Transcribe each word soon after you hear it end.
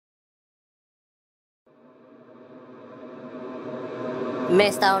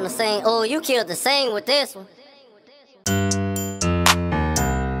Messed out on the scene. Oh, you killed the scene with this one.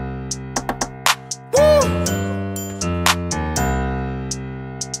 Woo!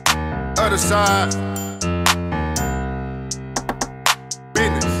 Other side.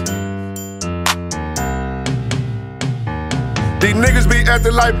 Business. These niggas be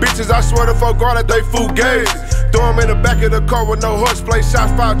acting like bitches. I swear to fuck God that they fugazi. Throw 'em in the back of the car with no horseplay.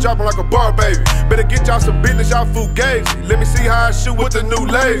 Shots fired, dropping like a bar baby. Better get y'all some business, y'all fugazi. Let me see how I shoot with the new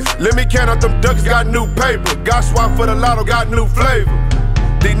laser. Let me count out them ducks, got new paper. Got swap for the lotto, got new flavor.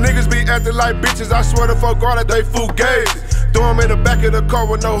 These niggas be acting like bitches. I swear to fuck God that they fugazi. Throw 'em in the back of the car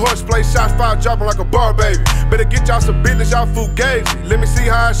with no horseplay. Shots fired, dropping like a bar baby. Better get y'all some business, y'all fugazi. Let me see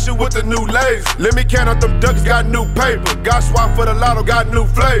how I shoot with the new laser. Let me count out them ducks, got new paper. Got swap for the lotto, got new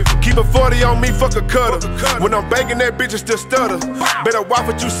flavor. Keep a 40 on me, fuck a cutter. When I'm banging that bitch, it still stutter. Better watch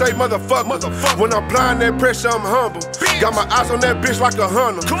what you say, motherfucker. When I'm applying that pressure, I'm humble. Got my eyes on that bitch like a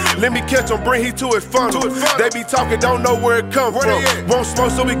hunter. Let me catch him, bring he to his funnel. They be talking, don't know where it come from. Won't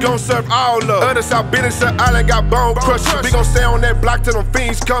smoke, so we gon' serve all love. Other side business, island got bone crushers. We gon' stay on that block till them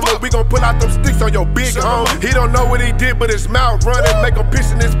fiends come up. We gon' pull out them sticks on your big home. He don't know what he did, but his mouth running. Make him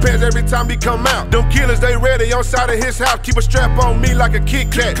piss in his pants every time he come out. Them killers, they ready on side of his house. Keep a strap on me like a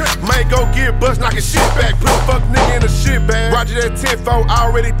Kit Kat. Might go get bust, knock his shit back. Put a fuck nigga in the shit bag. Roger that 10-4, I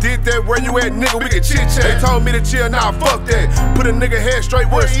already did that. Where you at, nigga? We can chit chat. They told me to chill, nah, fuck that. Put a nigga head straight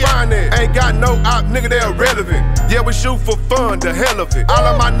where his spine at. Ain't got no op, nigga, they irrelevant. Yeah, we shoot for fun, the hell of it. All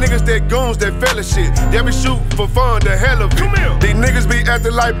of my niggas, that goons, that fella shit. Yeah, we shoot for fun, the hell of it. These niggas be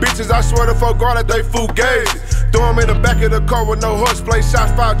acting like bitches. I swear to fuck God that they fugazi. Throw 'em in the back of the car with no horseplay.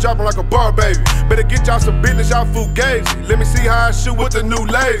 Shots fired, dropping like a bar baby. Better get y'all some business, y'all fugazi. Let me see how I shoot with the new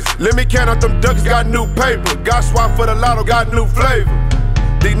laser. Let me count out them ducks, got new paper. Got swap for the lotto, got new flavor.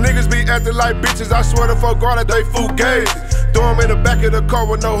 These niggas be acting like bitches. I swear to fuck God that they fugazi. Throw 'em in the back of the car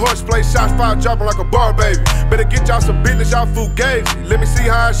with no horseplay. Shots fired, dropping like a bar baby. Better get y'all some business, y'all fugazi. Let me see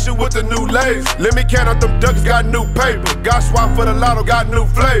how I shoot with the new laser. Let me count out them ducks, got new paper. Got swap for the lotto, got new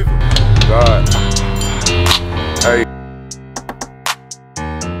flavor. God. Hey.